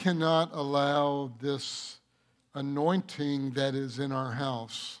cannot allow this anointing that is in our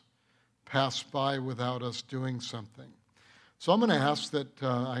house pass by without us doing something. So I'm going to ask that,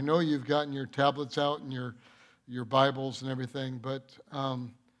 I know you've gotten your tablets out and your Bibles and everything, but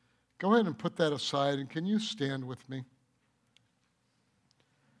go ahead and put that aside, and can you stand with me?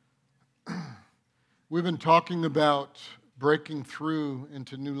 We've been talking about breaking through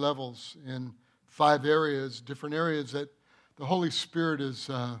into new levels in 5 areas, different areas that the Holy Spirit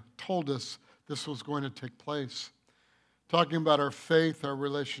has told us this was going to take place. Talking about our faith, our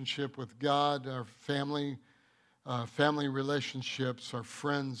relationship with God, our family relationships, our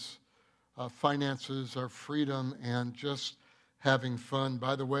friends, finances, our freedom, and just having fun.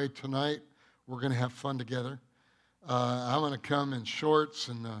 By the way, tonight we're going to have fun together. I'm going to come in shorts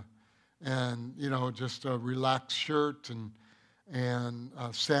and just a relaxed shirt and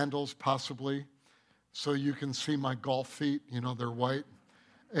sandals possibly, so you can see my golf feet. They're white,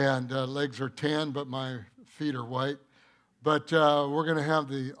 and legs are tan, but my feet are white. But we're going to have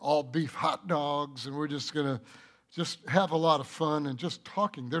the all-beef hot dogs, and we're just going to have a lot of fun and just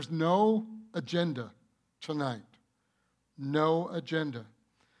talking. There's no agenda tonight. No agenda.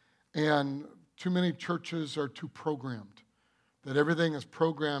 And too many churches are too programmed, that everything is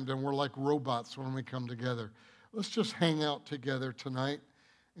programmed and we're like robots when we come together. Let's just hang out together tonight.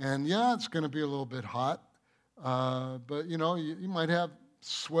 And yeah, it's going to be a little bit hot, but you might have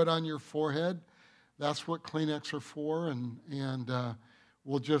sweat on your forehead. That's what Kleenex are for, and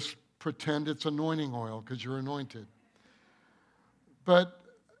we'll just pretend it's anointing oil because you're anointed. But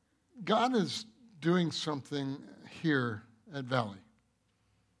God is doing something here at Valley,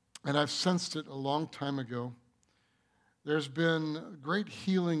 and I've sensed it a long time ago. There's been great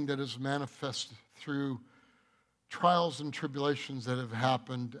healing that is manifested through trials and tribulations that have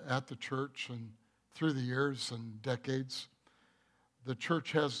happened at the church and through the years and decades. The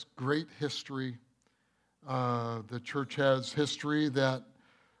church has great history. The church has history that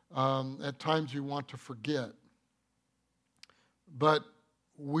at times you want to forget. But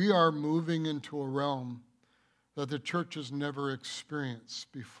we are moving into a realm that the church has never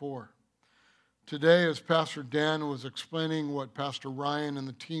experienced before. Today, as Pastor Dan was explaining what Pastor Ryan and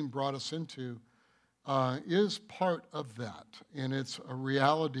the team brought us into, is part of that. And it's a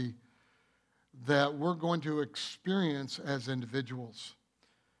reality that we're going to experience as individuals.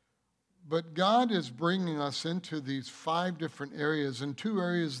 But God is bringing us into these 5 different areas, and 2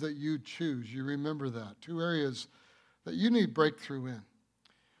 areas that you choose. You remember that. 2 areas that you need breakthrough in.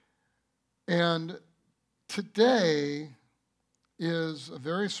 And today is a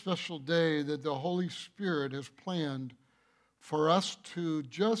very special day that the Holy Spirit has planned for us to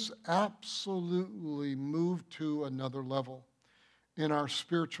just absolutely move to another level in our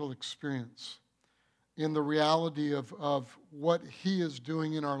spiritual experience, in the reality of what He is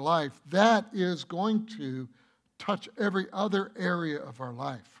doing in our life. That is going to touch every other area of our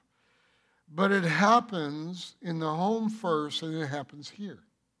life. But it happens in the home first, and it happens here.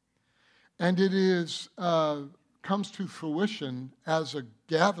 And it is comes to fruition as a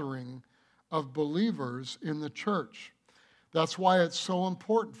gathering of believers in the church. That's why it's so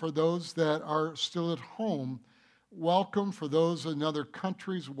important for those that are still at home. Welcome. For those in other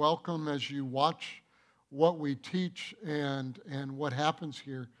countries, welcome as you watch what we teach and what happens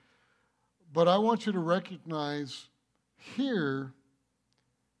here. But I want you to recognize here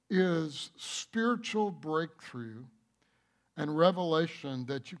is spiritual breakthrough and revelation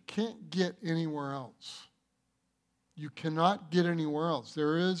that you can't get anywhere else. You cannot get anywhere else.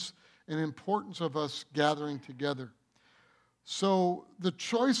 There is an importance of us gathering together. So the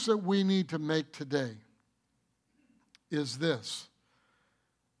choice that we need to make today is this,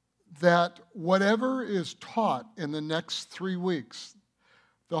 that whatever is taught in the next 3 weeks,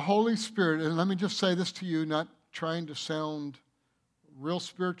 the Holy Spirit, and let me just say this to you, not trying to sound real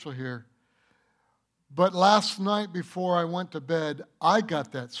spiritual here, but last night before I went to bed, I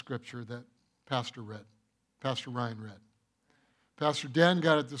got that scripture that Pastor Ryan read. Pastor Dan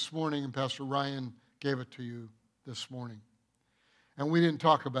got it this morning, and Pastor Ryan gave it to you this morning. And we didn't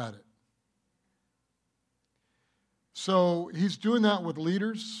talk about it. So he's doing that with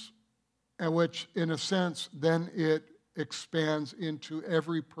leaders, and which, in a sense, then it expands into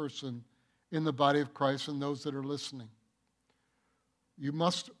every person in the body of Christ and those that are listening. You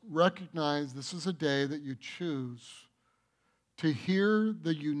must recognize this is a day that you choose to hear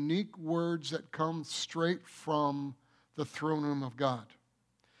the unique words that come straight from the throne room of God.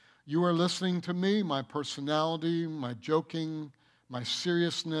 You are listening to me, my personality, my joking, my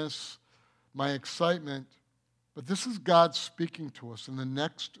seriousness, my excitement, but this is God speaking to us in the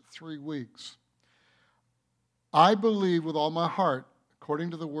next 3 weeks. I believe with all my heart, according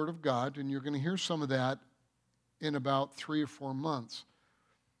to the Word of God, and you're going to hear some of that in about 3 or 4 months.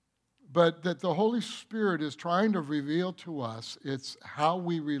 But that the Holy Spirit is trying to reveal to us, it's how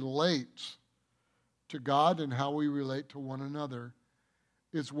we relate to God and how we relate to one another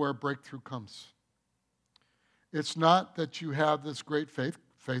is where breakthrough comes. It's not that you have this great faith.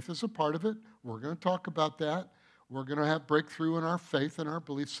 Faith is a part of it. We're going to talk about that. We're going to have breakthrough in our faith and our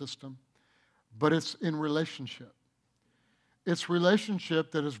belief system. But it's in relationship. It's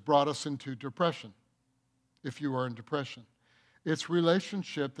relationship that has brought us into depression, if you are in depression. It's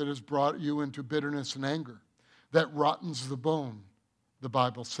relationship that has brought you into bitterness and anger. That rottens the bone, the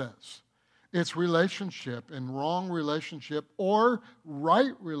Bible says. It's relationship and wrong relationship or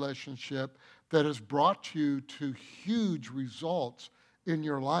right relationship that has brought you to huge results in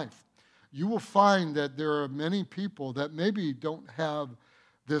your life. You will find that there are many people that maybe don't have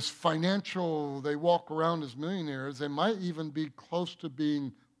this financial, they walk around as millionaires. They might even be close to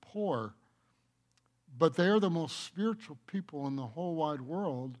being poor. But they are the most spiritual people in the whole wide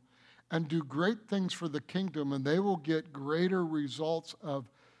world and do great things for the kingdom, and they will get greater results of,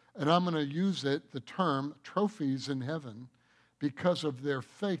 and I'm going to use it, the term, trophies in heaven, because of their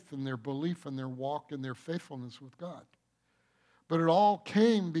faith and their belief and their walk and their faithfulness with God. But it all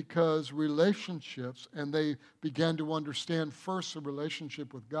came because relationships, and they began to understand first the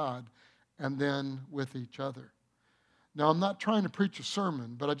relationship with God and then with each other. Now, I'm not trying to preach a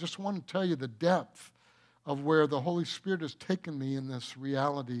sermon, but I just want to tell you the depth of where the Holy Spirit has taken me in this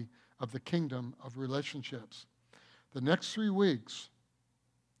reality of the kingdom of relationships. The next 3 weeks,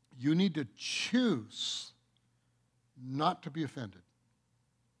 you need to choose not to be offended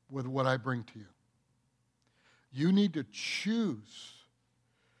with what I bring to you. You need to choose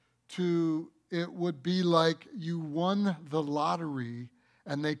to, it would be like you won the lottery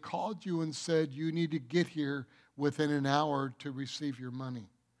and they called you and said, you need to get here within an hour to receive your money.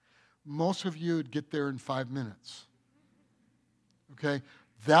 Most of you would get there in 5 minutes. Okay?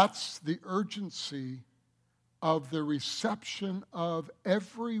 That's the urgency of the reception of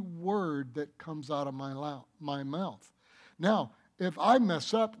every word that comes out of my mouth. Now, if I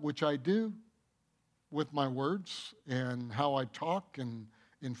mess up, which I do with my words and how I talk and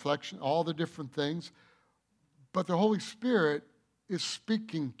inflection, all the different things, but the Holy Spirit is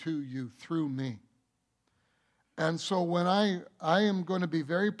speaking to you through me. And so when I am going to be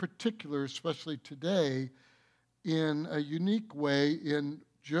very particular, especially today, in a unique way, in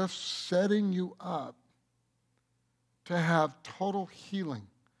just setting you up to have total healing.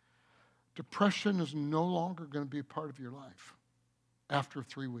 Depression is no longer going to be a part of your life after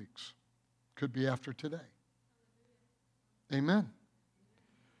 3 weeks. Could be after today. Amen.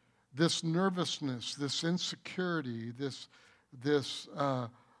 This nervousness, this insecurity, this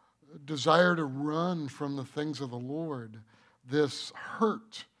desire to run from the things of the Lord, this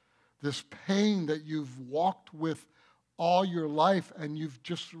hurt, this pain that you've walked with all your life, and you've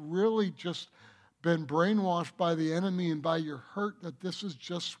just really just been brainwashed by the enemy and by your hurt that this is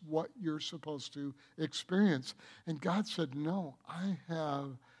just what you're supposed to experience. And God said, no, I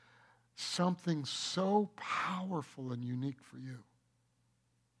have something so powerful and unique for you.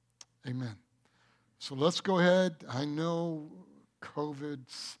 Amen. So let's go ahead. I know COVID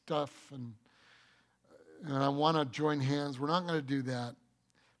stuff, and I want to join hands. We're not going to do that.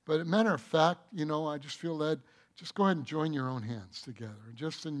 But as a matter of fact, I just feel led, just go ahead and join your own hands together,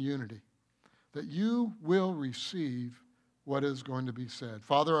 just in unity, that you will receive what is going to be said.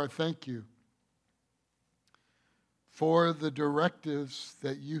 Father, I thank you for the directives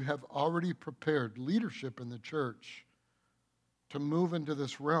that you have already prepared, leadership in the church, to move into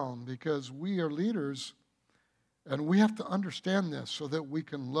this realm, because we are leaders and we have to understand this so that we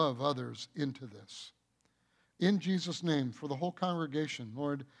can love others into this. In Jesus' name, for the whole congregation,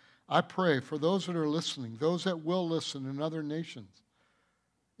 Lord, I pray for those that are listening, those that will listen in other nations.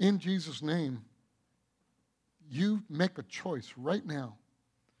 In Jesus' name, you make a choice right now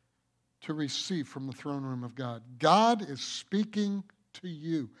to receive from the throne room of God. God is speaking to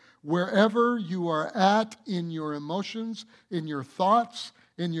you. Wherever you are at in your emotions, in your thoughts,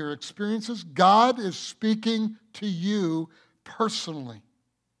 in your experiences, God is speaking to you personally.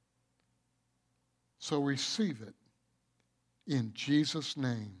 So receive it in Jesus'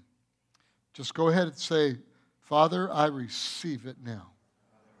 name. Just go ahead and say, Father, I receive it now.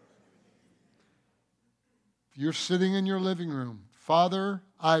 If you're sitting in your living room, Father,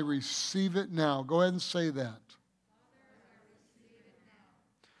 I receive it now. Go ahead and say that.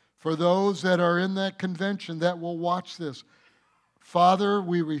 For those that are in that convention that will watch this, Father,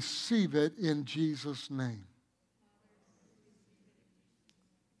 we receive it in Jesus' name.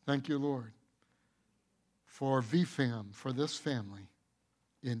 Thank you, Lord, for VFAM, for this family.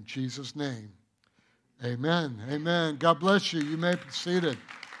 In Jesus' name, amen. Amen. God bless you. You may be seated.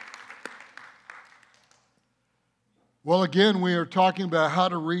 Well, again, we are talking about how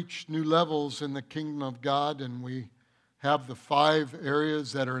to reach new levels in the kingdom of God, and we have the 5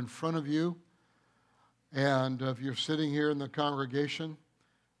 areas that are in front of you. And if you're sitting here in the congregation,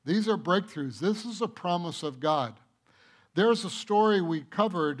 these are breakthroughs. This is a promise of God. There's a story we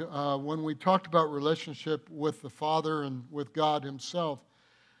covered when we talked about relationship with the Father and with God himself.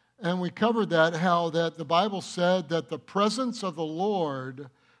 And we covered that, how that the Bible said that the presence of the Lord,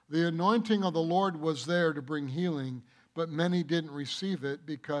 the anointing of the Lord was there to bring healing, but many didn't receive it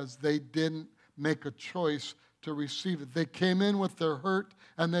because they didn't make a choice to receive it. They came in with their hurt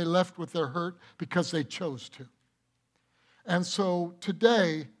and they left with their hurt because they chose to. And so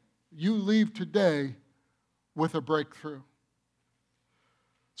today, you leave today with a breakthrough.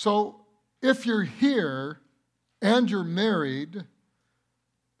 So if you're here and you're married,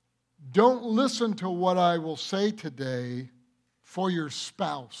 don't listen to what I will say today for your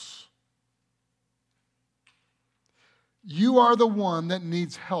spouse. You are the one that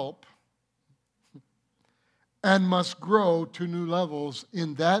needs help and must grow to new levels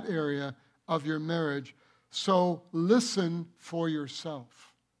in that area of your marriage. So listen for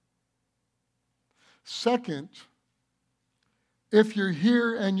yourself. Second, if you're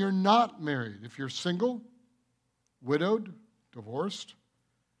here and you're not married, if you're single, widowed, divorced,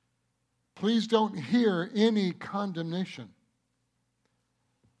 please don't hear any condemnation.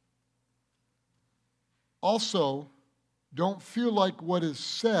 Also, don't feel like what is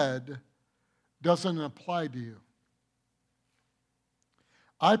said doesn't apply to you.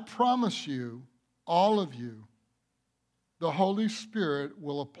 I promise you, all of you, the Holy Spirit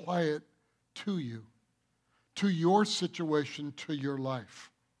will apply it to you, to your situation, to your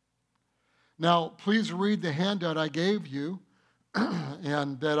life. Now, please read the handout I gave you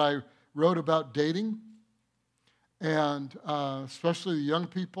and that I wrote about dating. And especially the young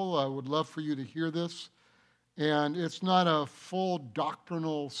people, I would love for you to hear this. And it's not a full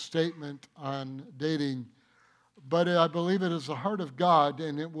doctrinal statement on dating, but I believe it is the heart of God,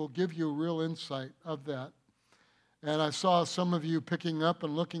 and it will give you real insight of that. And I saw some of you picking up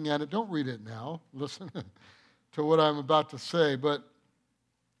and looking at it. Don't read it now. Listen to what I'm about to say. But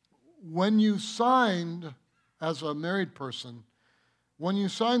when you signed, as a married person, when you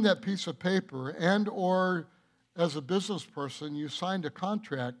signed that piece of paper and or as a business person, you signed a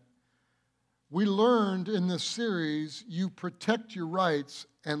contract, we learned in this series, you protect your rights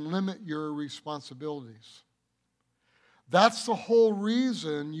and limit your responsibilities. That's the whole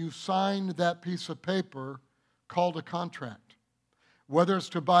reason you signed that piece of paper called a contract. Whether it's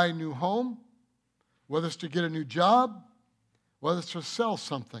to buy a new home, whether it's to get a new job, whether it's to sell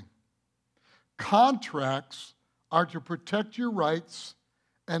something. Contracts are to protect your rights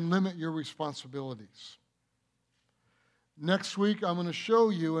and limit your responsibilities. Next week, I'm going to show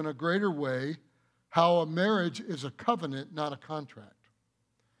you in a greater way how a marriage is a covenant, not a contract.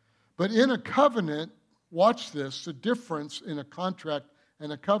 But in a covenant, watch this, the difference in a contract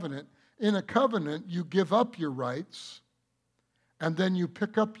and a covenant. In a covenant, you give up your rights, and then you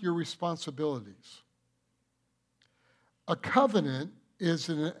pick up your responsibilities. A covenant is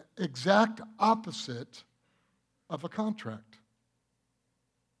an exact opposite of a contract.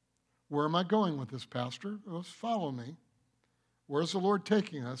 Where am I going with this, Pastor? Well, follow me. Where's the Lord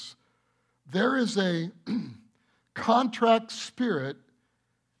taking us? There is a contract spirit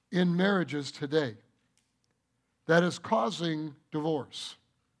in marriages today that is causing divorce.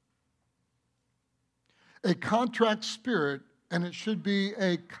 A contract spirit, and it should be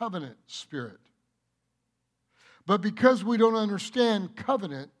a covenant spirit. But because we don't understand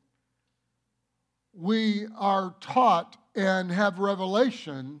covenant, we are taught and have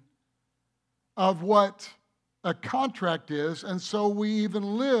revelation of what a contract is, and so we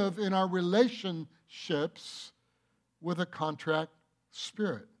even live in our relationships with a contract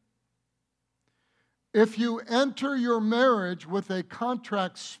spirit. If you enter your marriage with a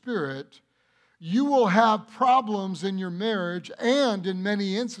contract spirit, you will have problems in your marriage, and in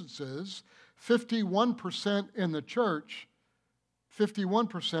many instances, 51% in the church,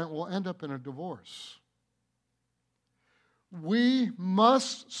 51% will end up in a divorce. We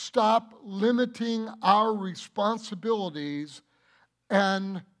must stop limiting our responsibilities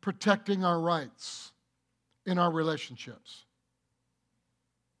and protecting our rights in our relationships.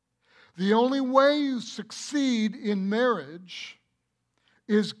 The only way you succeed in marriage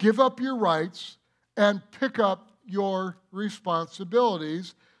is give up your rights and pick up your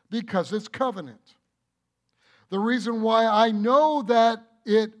responsibilities because it's covenant. The reason why I know that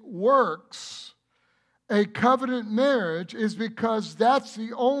it works a covenant marriage is because that's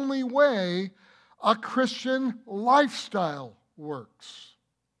the only way a Christian lifestyle works.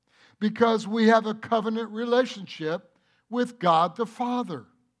 Because we have a covenant relationship with God the Father.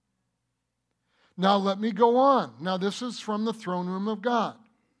 Now let me go on. Now this is from the throne room of God.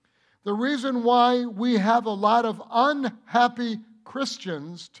 The reason why we have a lot of unhappy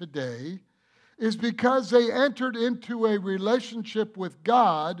Christians today is because they entered into a relationship with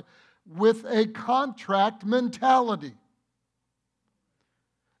God with a contract mentality.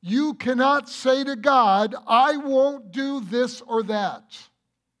 You cannot say to God, I won't do this or that.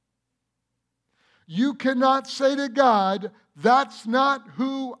 You cannot say to God, that's not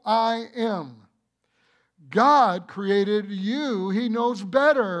who I am. God created you. He knows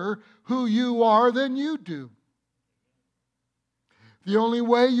better who you are than you do. The only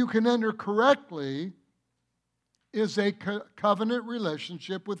way you can enter correctly is a covenant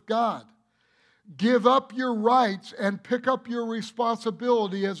relationship with God. Give up your rights and pick up your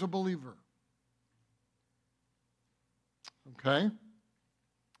responsibility as a believer. Okay?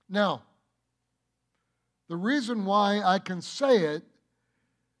 Now, the reason why I can say it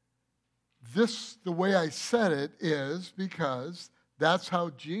the way I said it is because that's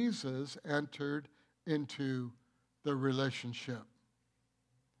how Jesus entered into the relationship.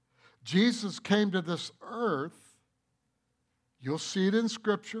 Jesus came to this earth. You'll see it in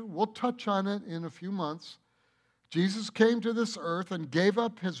Scripture. We'll touch on it in a few months. Jesus came to this earth and gave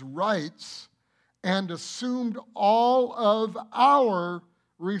up his rights and assumed all of our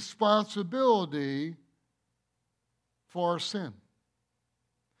responsibility for our sin.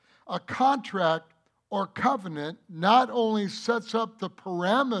 A contract or covenant not only sets up the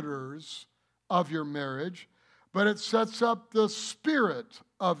parameters of your marriage, but it sets up the spirit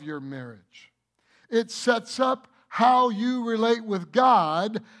of your marriage. It sets up how you relate with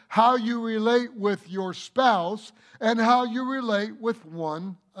God, how you relate with your spouse, and how you relate with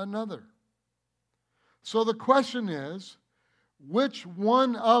one another. So the question is, which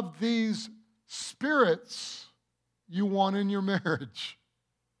one of these spirits you want in your marriage?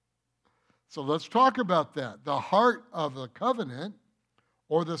 So let's talk about that. The heart of a covenant,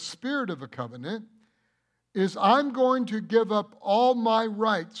 or the spirit of a covenant, is I'm going to give up all my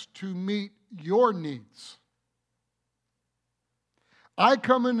rights to meet your needs. I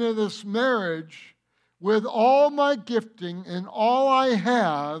come into this marriage with all my gifting and all I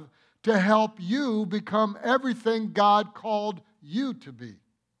have to help you become everything God called you to be.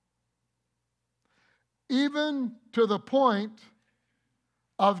 Even to the point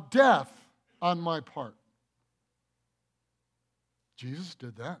of death on my part. Jesus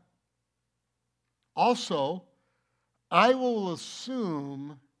did that. Also, I will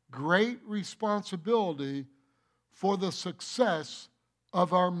assume great responsibility for the success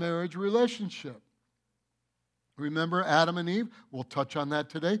of our marriage relationship. Remember Adam and Eve? We'll touch on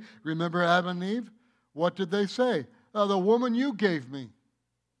that today. Remember Adam and Eve? What did they say? The woman you gave me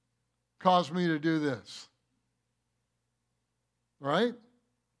caused me to do this. Right?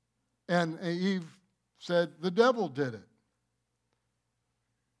 And Eve said, the devil did it.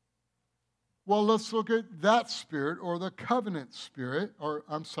 Well, let's look at that spirit, or the covenant spirit,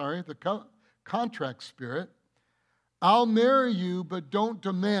 the contract spirit. I'll marry you, but don't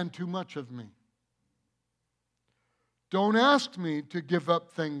demand too much of me. Don't ask me to give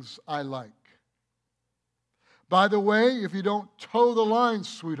up things I like. By the way, if you don't toe the line,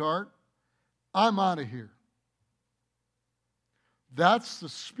 sweetheart, I'm out of here. That's the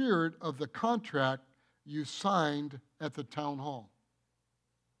spirit of the contract you signed at the town hall.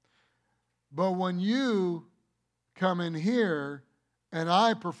 But when you come in here and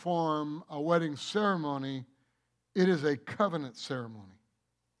I perform a wedding ceremony, it is a covenant ceremony.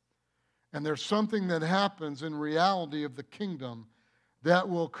 And there's something that happens in reality of the kingdom that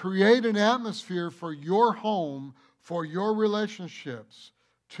will create an atmosphere for your home, for your relationships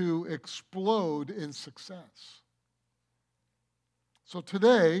to explode in success. So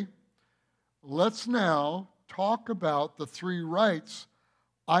today, let's now talk about the 3 rights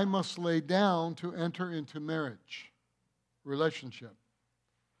I must lay down to enter into marriage relationship.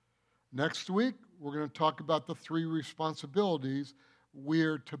 Next week, we're going to talk about the 3 responsibilities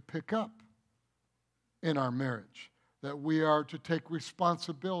we're to pick up in our marriage, that we are to take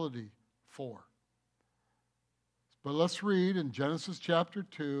responsibility for. But let's read in Genesis chapter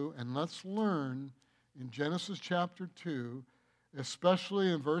 2, and let's learn in Genesis chapter 2,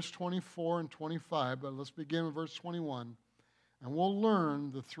 especially in verse 24 and 25, but let's begin in verse 21, and we'll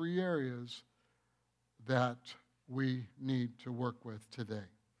learn the 3 areas that we need to work with today.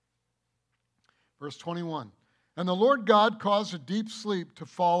 Verse 21, and the Lord God caused a deep sleep to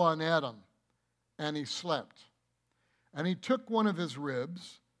fall on Adam, and he slept. And he took one of his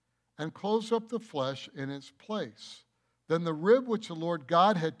ribs and closed up the flesh in its place. Then the rib which the Lord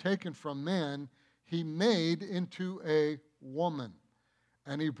God had taken from man, he made into a woman,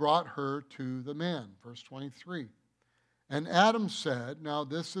 and he brought her to the man. Verse 23. And Adam said, now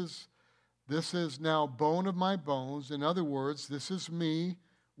this is now bone of my bones. In other words, this is me.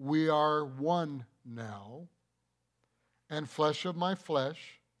 We are one now. And flesh of my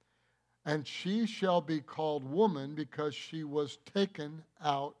flesh. And she shall be called woman because she was taken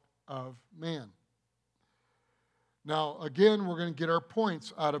out of man. Now, again, we're going to get our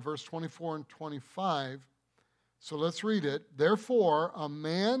points out of verse 24 and 25. So let's read it. Therefore, a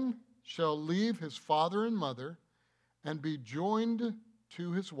man shall leave his father and mother and be joined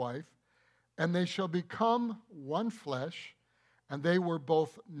to his wife, and they shall become one flesh. And they were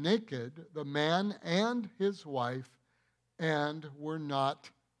both naked, the man and his wife, and were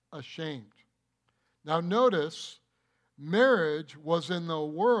not ashamed. Now notice, marriage was in the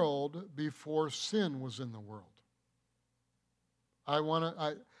world before sin was in the world. I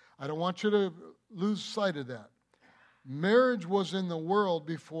don't want you to lose sight of that. Marriage was in the world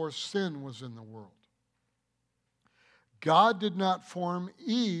before sin was in the world. God did not form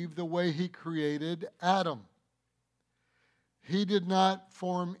Eve the way he created Adam. He did not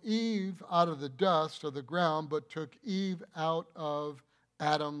form Eve out of the dust of the ground, but took Eve out of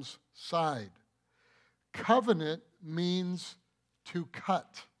Adam's side. Covenant means to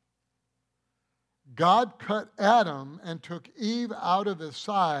cut. God cut Adam and took Eve out of his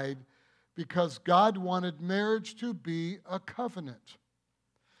side because God wanted marriage to be a covenant.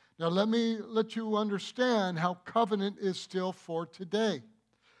 Now let you understand how covenant is still for today.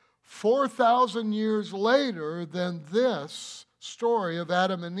 4,000 years later than this story of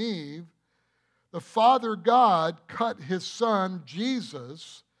Adam and Eve, the Father God cut his son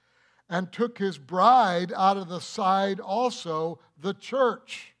Jesus and took his bride out of the side also, the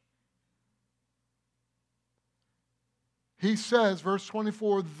church. He says, verse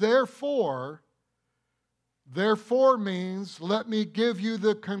 24, therefore means, let me give you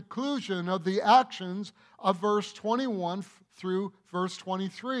the conclusion of the actions of verse 21 through verse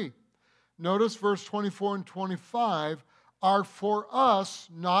 23. Notice verse 24 and 25 are for us,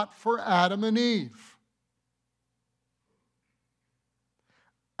 not for Adam and Eve.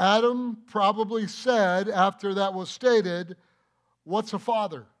 Adam probably said, after that was stated, what's a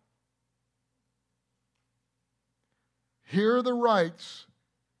father? Here are the rights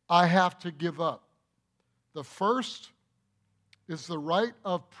I have to give up. The first is the right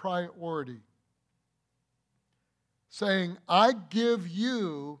of priority. Saying, I give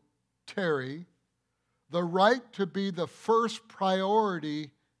you, Terry, the right to be the first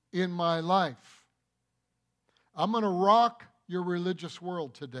priority in my life. I'm going to rock your religious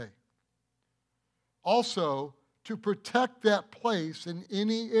world today. Also, to protect that place in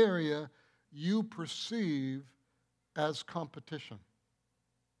any area you perceive as competition.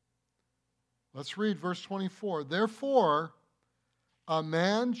 Let's read verse 24. Therefore, a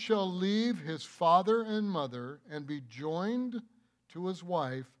man shall leave his father and mother and be joined to his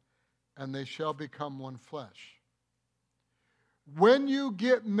wife, and they shall become one flesh. When you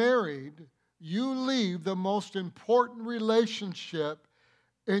get married, you leave the most important relationship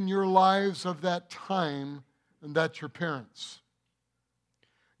in your lives of that time, and that's your parents.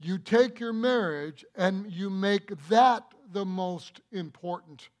 You take your marriage and you make that the most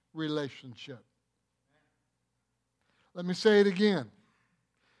important relationship. Let me say it again.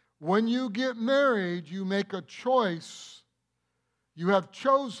 When you get married, you make a choice. You have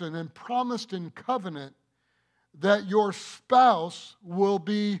chosen and promised in covenant that your spouse will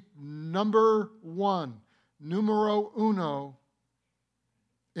be number one, numero uno,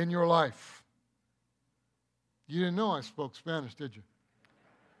 in your life. You didn't know I spoke Spanish, did you?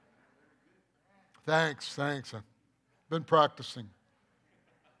 Thanks. I've been practicing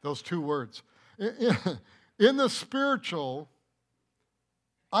those two words. In the spiritual,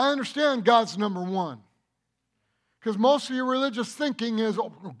 I understand God's number one. Because most of your religious thinking is,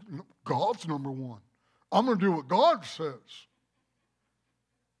 oh, God's number one. I'm going to do what God says.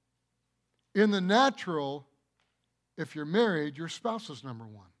 In the natural, if you're married, your spouse is number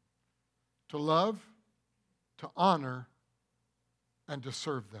one. To love, to honor, and to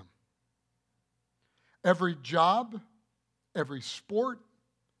serve them. Every job, every sport,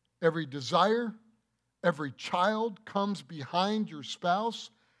 every desire, every child comes behind your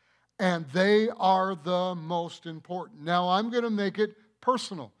spouse, and they are the most important. Now, I'm going to make it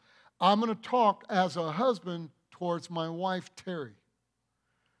personal. I'm going to talk as a husband towards my wife, Terry.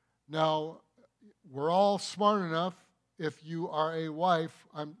 Now, we're all smart enough, if you are a wife,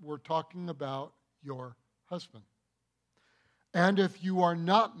 we're talking about your husband. And if you are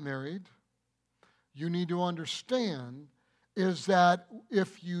not married, you need to understand is that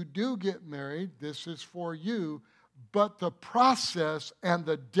if you do get married, this is for you, but the process and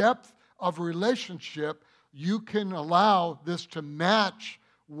the depth of relationship, you can allow this to match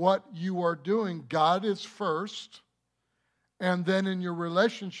what you are doing. God is first, and then in your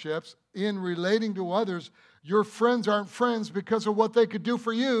relationships, in relating to others, your friends aren't friends because of what they could do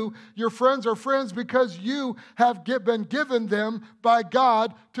for you. Your friends are friends because you have been given them by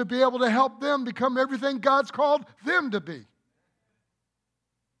God to be able to help them become everything God's called them to be.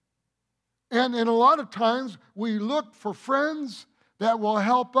 And a lot of times we look for friends that will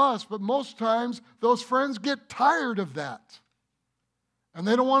help us, but most times those friends get tired of that. And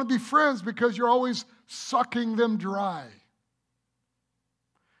they don't want to be friends because you're always sucking them dry.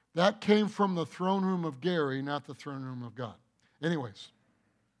 That came from the throne room of Gary, not the throne room of God. Anyways.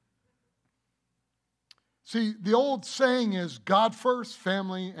 See, the old saying is God first,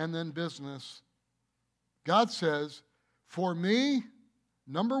 family, and then business. God says, for me,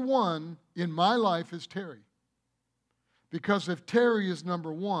 number one in my life is Terry. Because if Terry is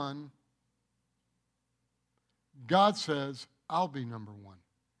number one, God says, I'll be number one.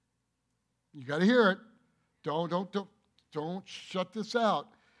 You got to hear it. Don't shut this out.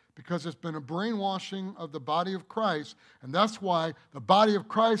 Because it's been a brainwashing of the body of Christ, and that's why the body of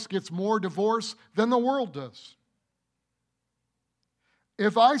Christ gets more divorce than the world does.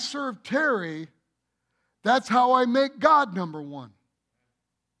 If I serve Terry, that's how I make God number one.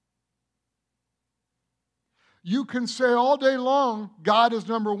 You can say all day long, God is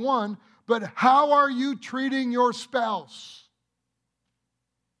number one, but how are you treating your spouse?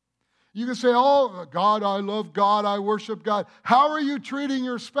 You can say, oh, God, I love God, I worship God. How are you treating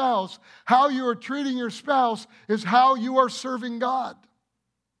your spouse? How you are treating your spouse is how you are serving God.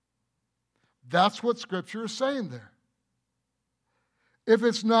 That's what Scripture is saying there. If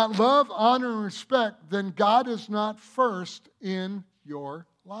it's not love, honor, and respect, then God is not first in your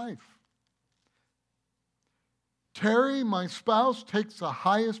life. Terry, my spouse, takes the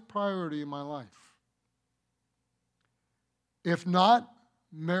highest priority in my life. If not,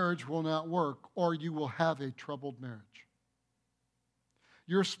 marriage will not work, or you will have a troubled marriage.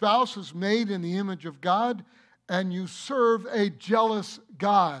 Your spouse is made in the image of God, and you serve a jealous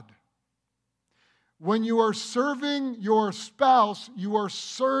God. When you are serving your spouse, you are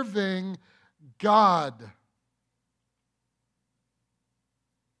serving God.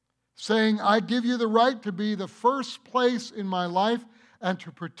 Saying, I give you the right to be the first place in my life and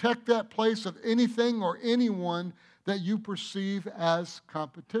to protect that place of anything or anyone that you perceive as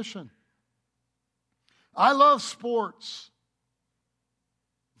competition. I love sports.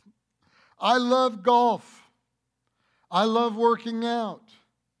 I love golf. I love working out.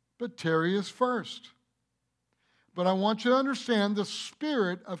 But Terry is first. But I want you to understand the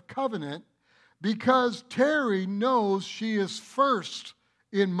spirit of covenant, because Terry knows she is first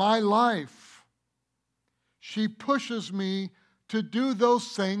in my life. She pushes me to do those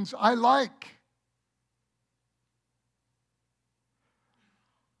things I like.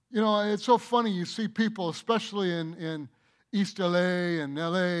 You know, it's so funny. You see people, especially in East LA and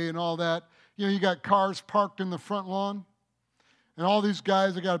LA and all that. You know, you got cars parked in the front lawn. And all these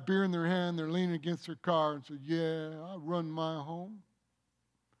guys, they got a beer in their hand. They're leaning against their car and say, yeah, I run my home.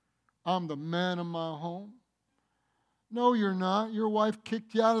 I'm the man of my home. No, you're not. Your wife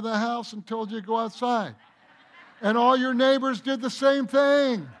kicked you out of the house and told you to go outside. And all your neighbors did the same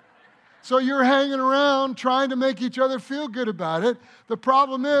thing. So you're hanging around trying to make each other feel good about it. The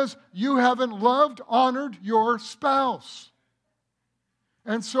problem is you haven't loved, honored your spouse.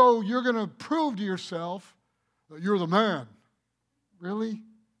 And so you're going to prove to yourself that you're the man. Really?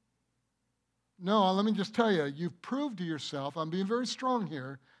 No, let me just tell you, you've proved to yourself, I'm being very strong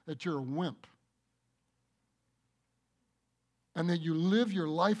here, that you're a wimp. And that you live your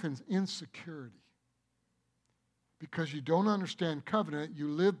life in insecurity. Because you don't understand covenant, you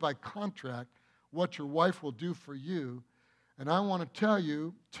live by contract, what your wife will do for you. And I want to tell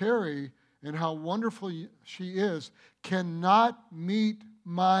you, Terry, and how wonderful she is, cannot meet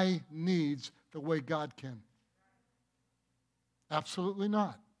my needs the way God can. Absolutely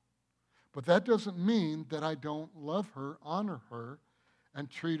not. But that doesn't mean that I don't love her, honor her,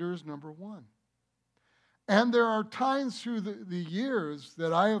 and treat her as number one. And there are times through the years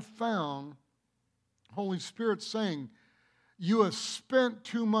that I have found Holy Spirit saying, you have spent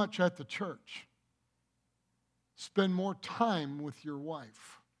too much at the church. Spend more time with your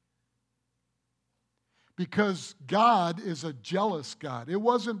wife. Because God is a jealous God. It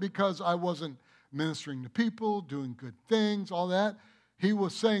wasn't because I wasn't ministering to people, doing good things, all that. He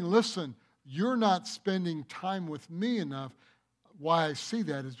was saying, listen, you're not spending time with me enough. Why I see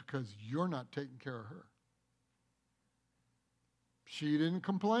that is because you're not taking care of her. She didn't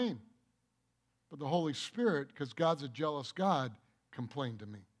complain. But the Holy Spirit, because God's a jealous God, complained to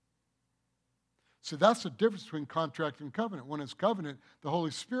me. So that's the difference between contract and covenant. When it's covenant, the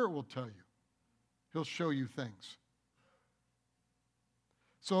Holy Spirit will tell you. He'll show you things.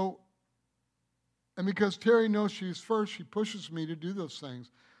 So, and because Terry knows she's first, she pushes me to do those things.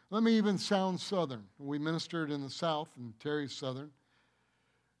 Let me even sound Southern. We ministered in the South, and Terry's Southern.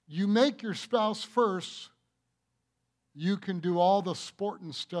 You make your spouse first, you can do all the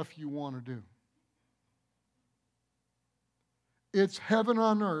sporting stuff you want to do. It's heaven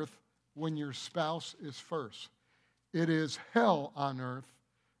on earth when your spouse is first. It is hell on earth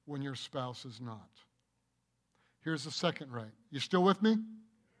when your spouse is not. Here's the second right. You still with me?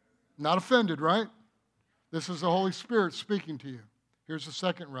 Not offended, right? This is the Holy Spirit speaking to you. Here's the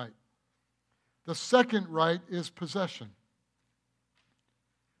second right. The second right is possession.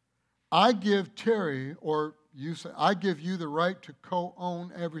 I give Terry, or you say, I give you the right to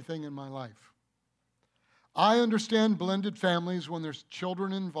co-own everything in my life. I understand blended families when there's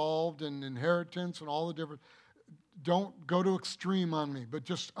children involved and inheritance and all the different. Don't go to extreme on me, but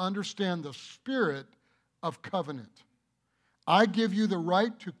just understand the spirit of covenant. I give you the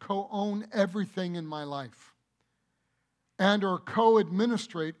right to co-own everything in my life and or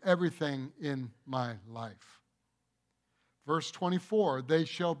co-administrate everything in my life. Verse 24, they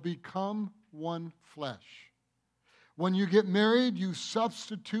shall become one flesh. When you get married, you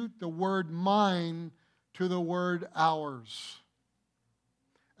substitute the word mine to the word ours.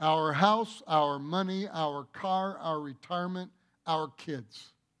 Our house, our money, our car, our retirement, our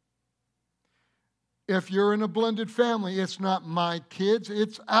kids. If you're in a blended family, it's not my kids,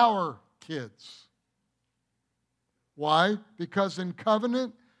 it's our kids. Why? Because in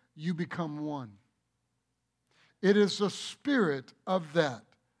covenant, you become one. It is the spirit of that.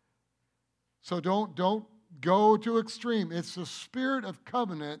 So don't go to extreme. It's the spirit of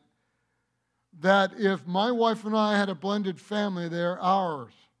covenant that if my wife and I had a blended family, they're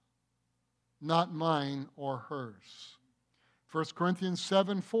ours, not mine or hers. 1 Corinthians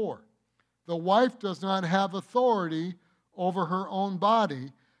 7:4. The wife does not have authority over her own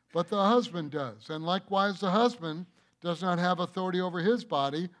body, but the husband does. And likewise, the husband does not have authority over his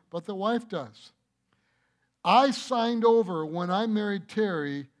body, but the wife does. I signed over, when I married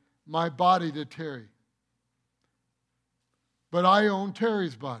Terry, my body to Terry. But I own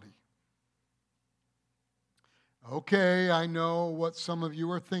Terry's body. Okay, I know what some of you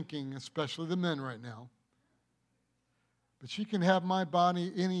are thinking, especially the men right now. But she can have my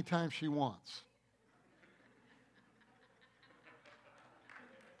body anytime she wants.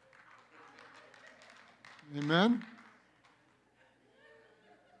 Amen?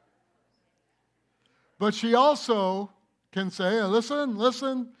 But she also can say, hey, listen,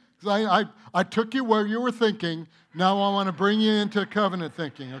 because I took you where you were thinking. Now I want to bring you into covenant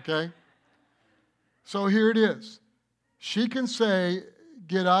thinking, okay? So here it is. She can say,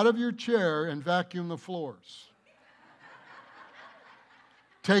 get out of your chair and vacuum the floors.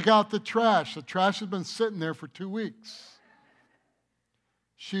 Take out the trash. The trash has been sitting there for 2 weeks.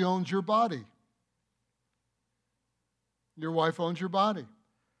 She owns your body. Your wife owns your body.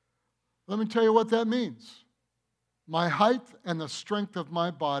 Let me tell you what that means. My height and the strength of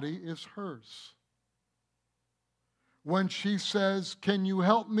my body is hers. When she says, can you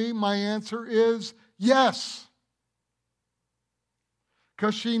help me? My answer is yes.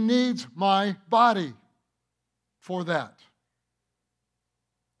 Because she needs my body for that.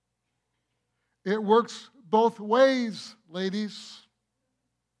 It works both ways, ladies.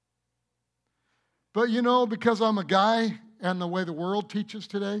 But you know, because I'm a guy and the way the world teaches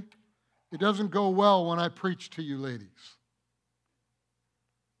today, it doesn't go well when I preach to you ladies.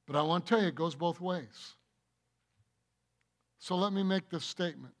 But I want to tell you, it goes both ways. So let me make this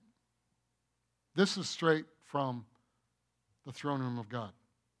statement. This is straight from the throne room of God.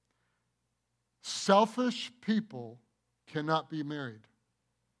 Selfish people cannot be married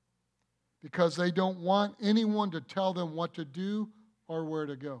because they don't want anyone to tell them what to do or where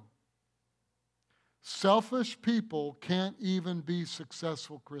to go. Selfish people can't even be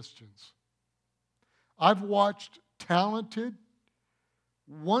successful Christians. I've watched talented,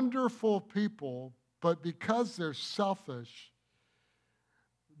 wonderful people, but because they're selfish,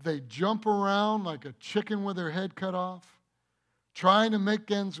 they jump around like a chicken with their head cut off, trying to make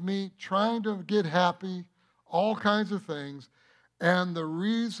ends meet, trying to get happy, all kinds of things. And the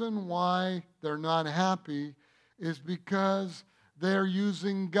reason why they're not happy is because they're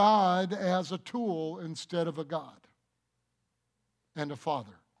using God as a tool instead of a God and a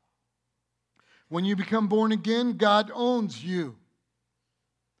father. When you become born again, God owns you.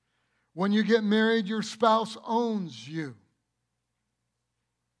 When you get married, your spouse owns you.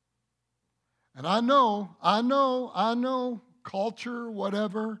 And I know, culture,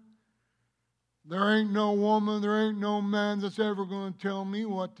 whatever. There ain't no woman, there ain't no man that's ever going to tell me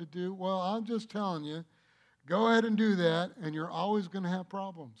what to do. Well, I'm just telling you, go ahead and do that, and you're always going to have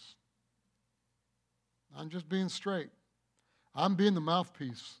problems. I'm just being straight. I'm being the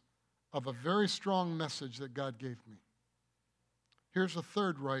mouthpiece of a very strong message that God gave me. Here's the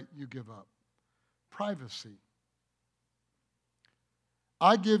third right you give up: privacy.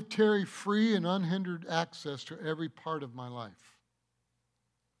 I give Terry free and unhindered access to every part of my life.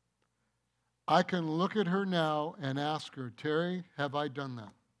 I can look at her now and ask her, Terry, have I done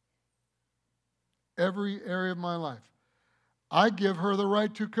that? Every area of my life. I give her the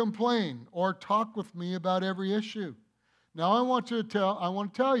right to complain or talk with me about every issue. Now I want to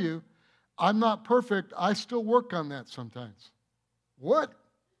tell you, I'm not perfect. I still work on that sometimes. What?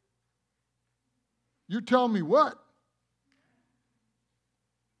 You tell me what?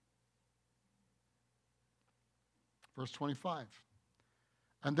 Verse 25.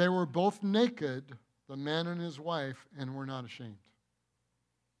 And they were both naked, the man and his wife, and were not ashamed.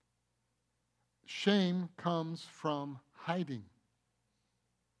 Shame comes from hiding.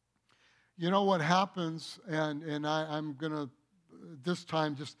 You know what happens, and I'm going to this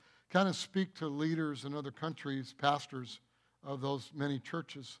time just kind of speak to leaders in other countries, pastors of those many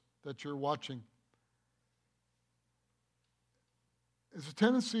churches that you're watching. It's a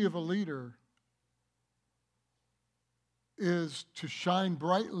tendency of a leader is to shine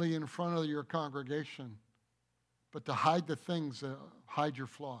brightly in front of your congregation, but to hide the things that hide your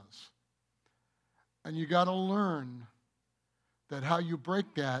flaws. And you got to learn that how you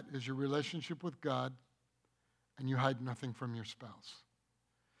break that is your relationship with God, and you hide nothing from your spouse.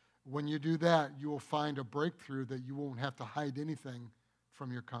 When you do that, you will find a breakthrough that you won't have to hide anything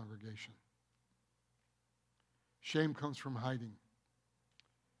from your congregation. Shame comes from hiding.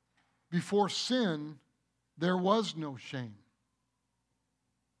 Before sin, there was no shame.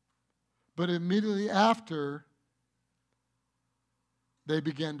 But immediately after, they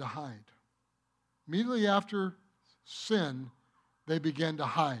began to hide. Immediately after sin, they began to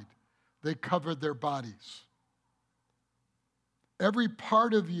hide. They covered their bodies. Every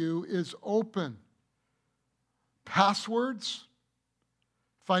part of you is open. Passwords,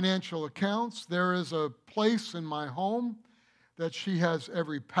 financial accounts. There is a place in my home that she has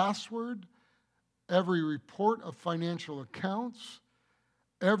every password, every report of financial accounts,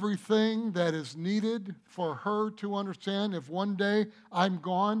 everything that is needed for her to understand. If one day I'm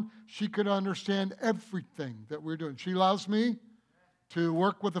gone, she could understand everything that we're doing. She allows me to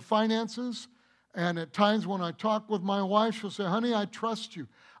work with the finances, and at times when I talk with my wife, she'll say, honey, I trust you.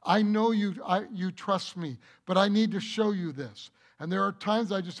 I know you trust me, but I need to show you this. And there are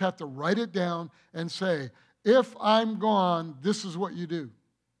times I just have to write it down and say, if I'm gone, this is what you do.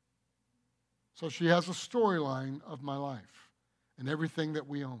 So she has a storyline of my life and everything that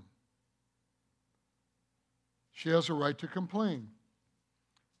we own. She has a right to complain.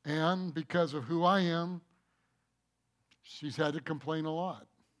 And because of who I am, she's had to complain a lot.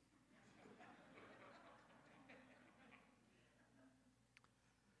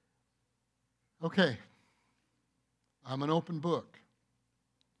 Okay, I'm an open book.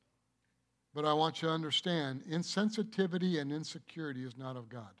 But I want you to understand, insensitivity and insecurity is not of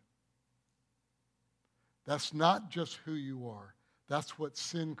God. That's not just who you are. That's what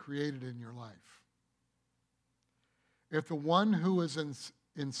sin created in your life. If the one who is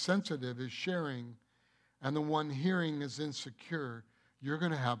insensitive is sharing and the one hearing is insecure, you're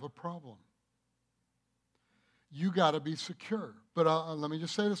going to have a problem. You got to be secure. But let me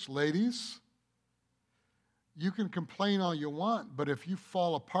just say this, ladies. You can complain all you want, but if you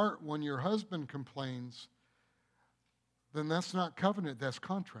fall apart when your husband complains, then that's not covenant, that's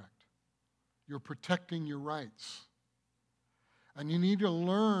contract. You're protecting your rights. And you need to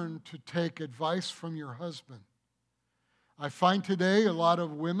learn to take advice from your husband. I find today a lot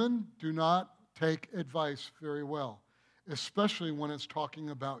of women do not take advice very well, especially when it's talking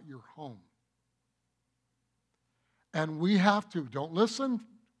about your home. And we have to, don't listen,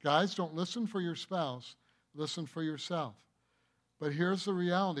 guys, don't listen for your spouse. Listen for yourself. But here's the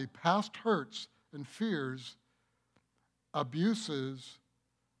reality. Past hurts and fears, abuses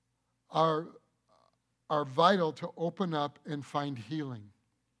are vital to open up and find healing.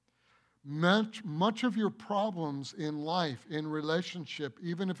 Much of your problems in life, in relationship,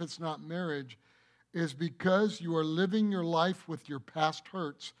 even if it's not marriage, is because you are living your life with your past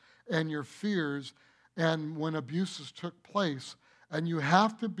hurts and your fears and when abuses took place. And you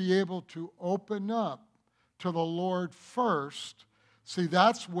have to be able to open up to the Lord first. See,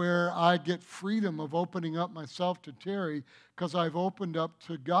 that's where I get freedom of opening up myself to Terry, because I've opened up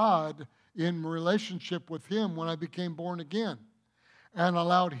to God in relationship with Him when I became born again, and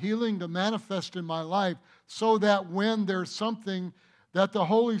allowed healing to manifest in my life, so that when there's something that the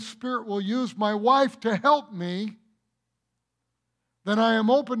Holy Spirit will use my wife to help me, then I am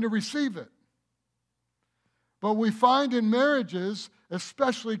open to receive it. But we find in marriages,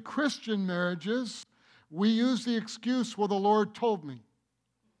 especially Christian marriages, we use the excuse, well, the Lord told me.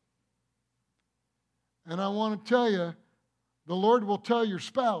 And I want to tell you, the Lord will tell your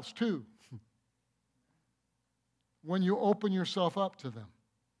spouse too, when you open yourself up to them.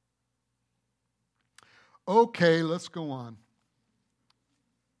 Okay, let's go on.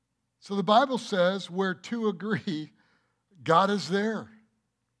 So the Bible says where two agree, God is there.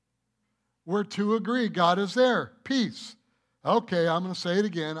 Where two agree, God is there. Peace. Okay, I'm going to say it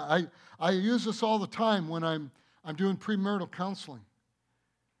again. I use this all the time when I'm doing premarital counseling.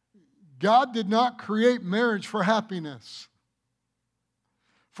 God did not create marriage for happiness.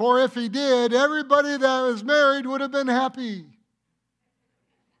 For if He did, everybody that was married would have been happy.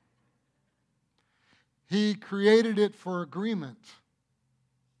 He created it for agreement.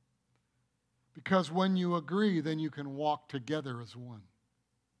 Because when you agree, then you can walk together as one.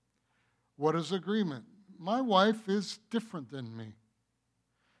 What is agreement? My wife is different than me.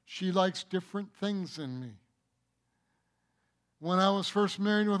 She likes different things than me. When I was first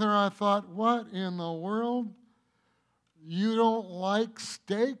married with her, I thought, what in the world? You don't like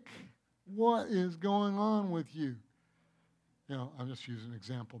steak? What is going on with you? You know, I'm just using an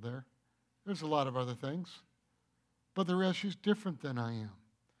example there. There's a lot of other things. But the rest, she's different than I am.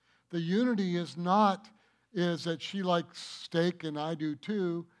 The unity is that she likes steak and I do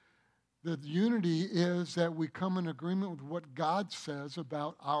too. The unity is that we come in agreement with what God says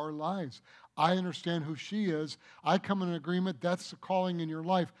about our lives. I understand who she is. I come in agreement. That's the calling in your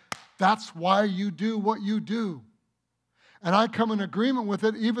life. That's why you do what you do. And I come in agreement with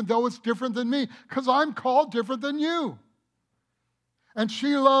it even though it's different than me, because I'm called different than you. And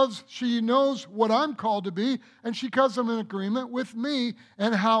she knows what I'm called to be, and she comes in agreement with me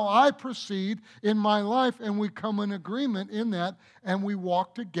and how I proceed in my life, and we come in agreement in that, and we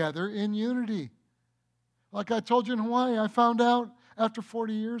walk together in unity. Like I told you in Hawaii, I found out after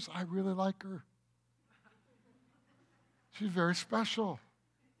 40 years, I really like her. She's very special.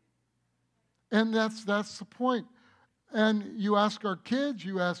 And that's the point. And you ask our kids,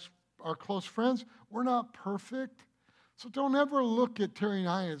 you ask our close friends, we're not perfect. So don't ever look at Terry and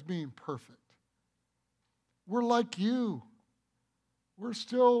I as being perfect. We're like you. We're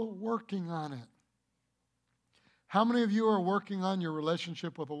still working on it. How many of you are working on your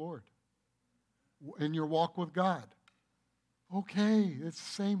relationship with the Lord? In your walk with God? Okay, it's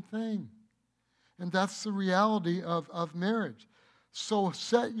the same thing. And that's the reality of marriage. So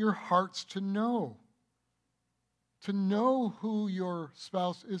set your hearts to know who your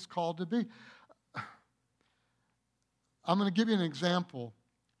spouse is called to be. I'm going to give you an example,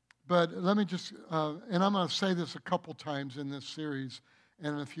 but let me just, and I'm going to say this a couple times in this series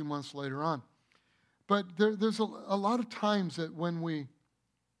and a few months later on. But there's a lot of times that when we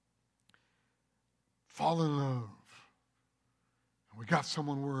fall in love, and we got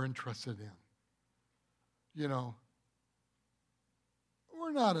someone we're interested in, you know,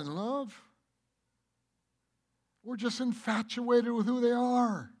 we're not in love. We're just infatuated with who they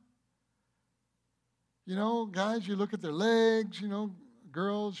are. You know, guys, you look at their legs, you know,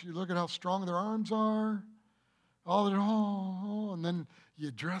 girls, you look at how strong their arms are, and then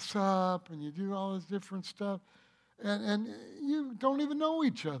you dress up and you do all this different stuff, and you don't even know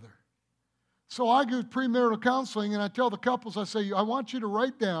each other. So I do premarital counseling, and I tell the couples, I say, I want you to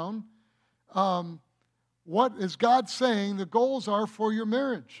write down what is God saying the goals are for your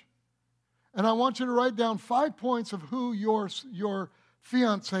marriage. And I want you to write down 5 points of who your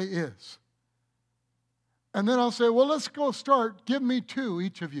fiancé is. And then I'll say, well, let's go start. Give me 2,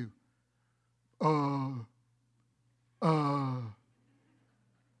 each of you. I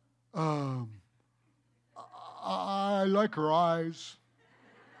like her eyes.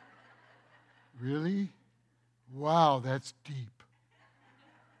 Really? Wow, that's deep.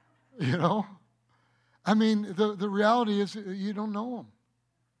 You know? I mean, the reality is you don't know them.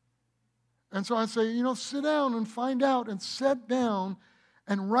 And so I say, you know, sit down and find out, and sit down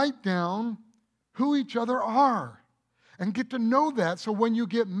and write down who each other are and get to know that, so when you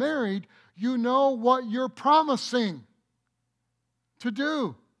get married, you know what you're promising to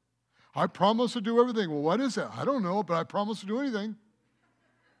do. I promise to do everything. Well, what is that? I don't know, but I promise to do anything.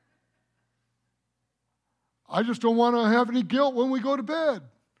 I just don't want to have any guilt when we go to bed.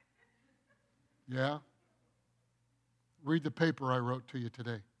 Yeah? Read the paper I wrote to you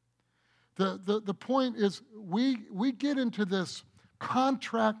today. The point is we get into this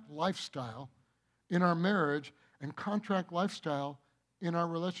contract lifestyle in our marriage and contract lifestyle in our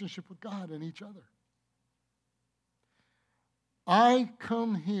relationship with God and each other. I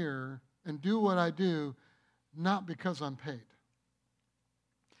come here and do what I do not because I'm paid.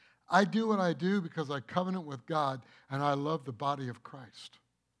 I do what I do because I covenant with God and I love the body of Christ.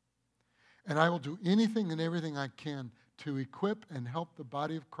 And I will do anything and everything I can to equip and help the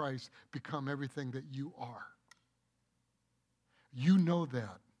body of Christ become everything that you are. You know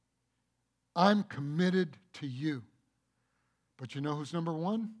that. I'm committed to you. But you know who's number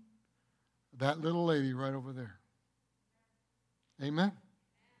one? That little lady right over there. Amen?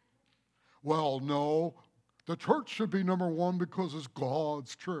 Well, no, the church should be number one because it's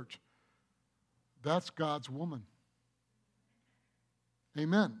God's church. That's God's woman.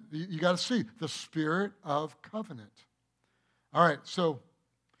 Amen. You got to see the spirit of covenant. All right, so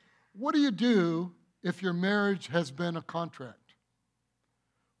what do you do if your marriage has been a contract?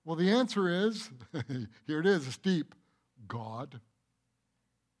 Well, the answer is, here it is, it's deep, God.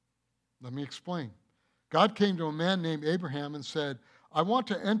 Let me explain. God came to a man named Abraham and said, I want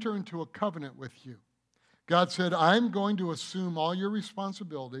to enter into a covenant with you. God said, I'm going to assume all your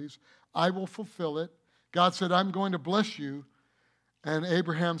responsibilities. I will fulfill it. God said, I'm going to bless you. And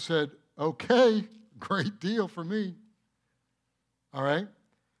Abraham said, okay, great deal for me. All right?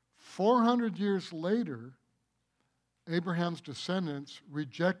 400 years later, Abraham's descendants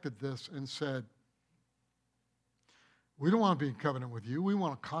rejected this and said, we don't want to be in covenant with you. We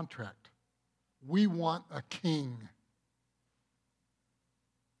want a contract. We want a king.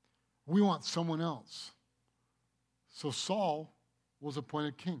 We want someone else. So Saul was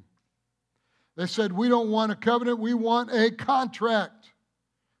appointed king. They said, we don't want a covenant. We want a contract.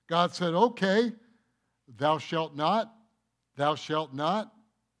 God said, okay, thou shalt not, thou shalt not,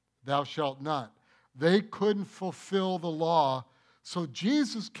 thou shalt not. They couldn't fulfill the law. So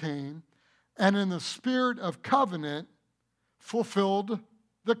Jesus came and in the spirit of covenant fulfilled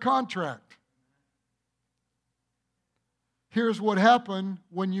the contract. Here's what happened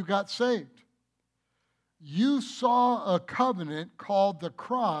when you got saved. You saw a covenant called the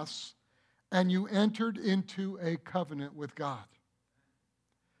cross and you entered into a covenant with God.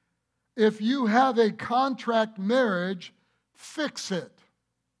 If you have a contract marriage, fix it.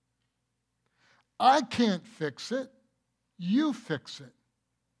 I can't fix it. You fix it.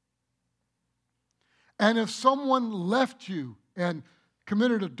 And if someone left you and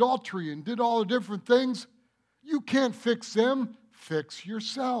committed adultery and did all the different things, you can't fix them. Fix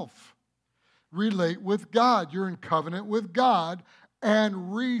yourself. Relate with God. You're in covenant with God.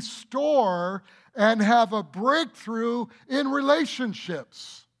 And restore and have a breakthrough in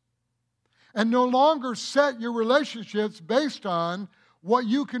relationships. And no longer set your relationships based on what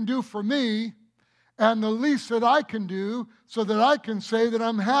you can do for me and the least that I can do so that I can say that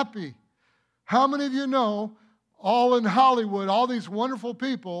I'm happy. How many of you know, all in Hollywood, all these wonderful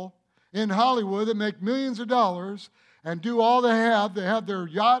people in Hollywood that make millions of dollars and do all they have their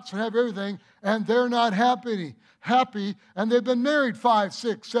yachts and have everything, and they're not happy, and they've been married 5,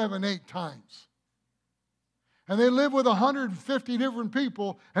 6, 7, 8 times. And they live with 150 different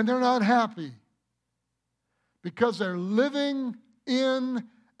people, and they're not happy because they're living in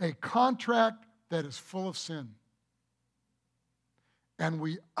a contract that is full of sin. And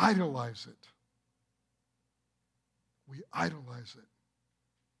we idolize it. We idolize it.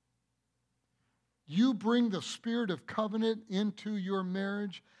 You bring the spirit of covenant into your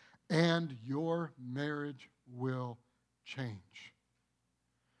marriage, and your marriage will change.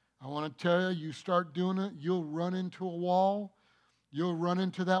 I want to tell you, you start doing it, you'll run into a wall. You'll run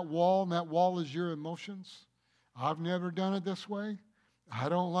into that wall, and that wall is your emotions. I've never done it this way. I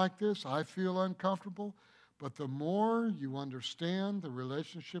don't like this. I feel uncomfortable. But the more you understand the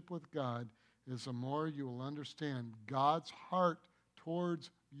relationship with God, is the more you will understand God's heart towards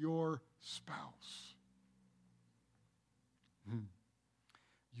your spouse.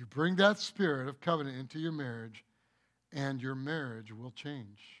 You bring that spirit of covenant into your marriage, and your marriage will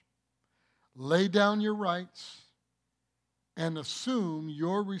change. Lay down your rights and assume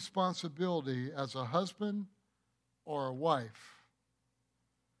your responsibility as a husband or a wife.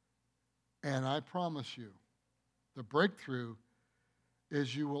 And I promise you, the breakthrough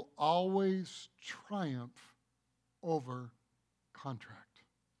is you will always triumph over contract.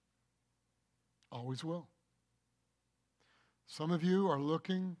 Always will. Some of you are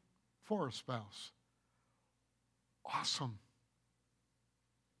looking for a spouse. Awesome.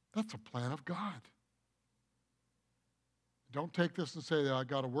 That's a plan of God. Don't take this and say, I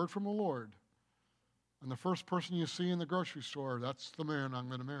got a word from the Lord. And the first person you see in the grocery store, that's the man I'm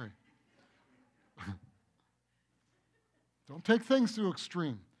going to marry. Don't take things to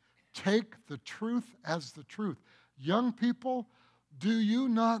extreme. Take the truth as the truth. Young people, do you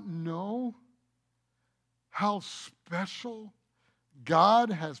not know how special God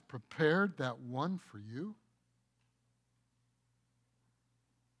has prepared that one for you?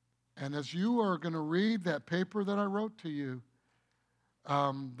 And as you are going to read that paper that I wrote to you,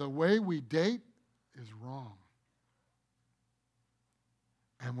 the way we date is wrong.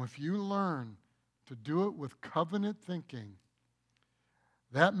 And if you learn to do it with covenant thinking,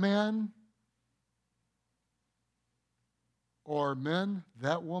 that man or men,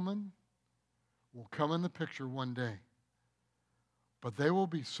 that woman will come in the picture one day. But they will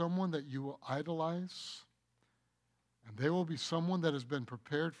be someone that you will idolize, and they will be someone that has been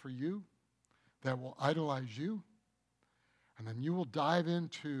prepared for you, that will idolize you. And then you will dive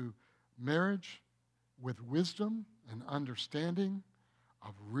into marriage with wisdom and understanding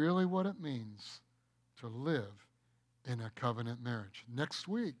of really what it means to live in a covenant marriage. Next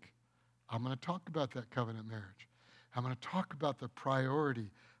week, I'm going to talk about that covenant marriage. I'm going to talk about the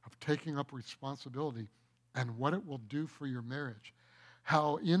priority of taking up responsibility and what it will do for your marriage.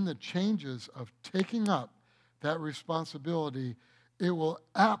 How in the changes of taking up that responsibility, it will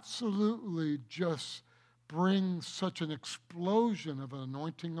absolutely just bring such an explosion of an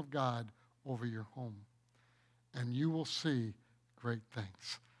anointing of God over your home. And you will see great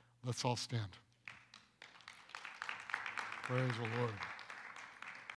things. Let's all stand. Praise the Lord.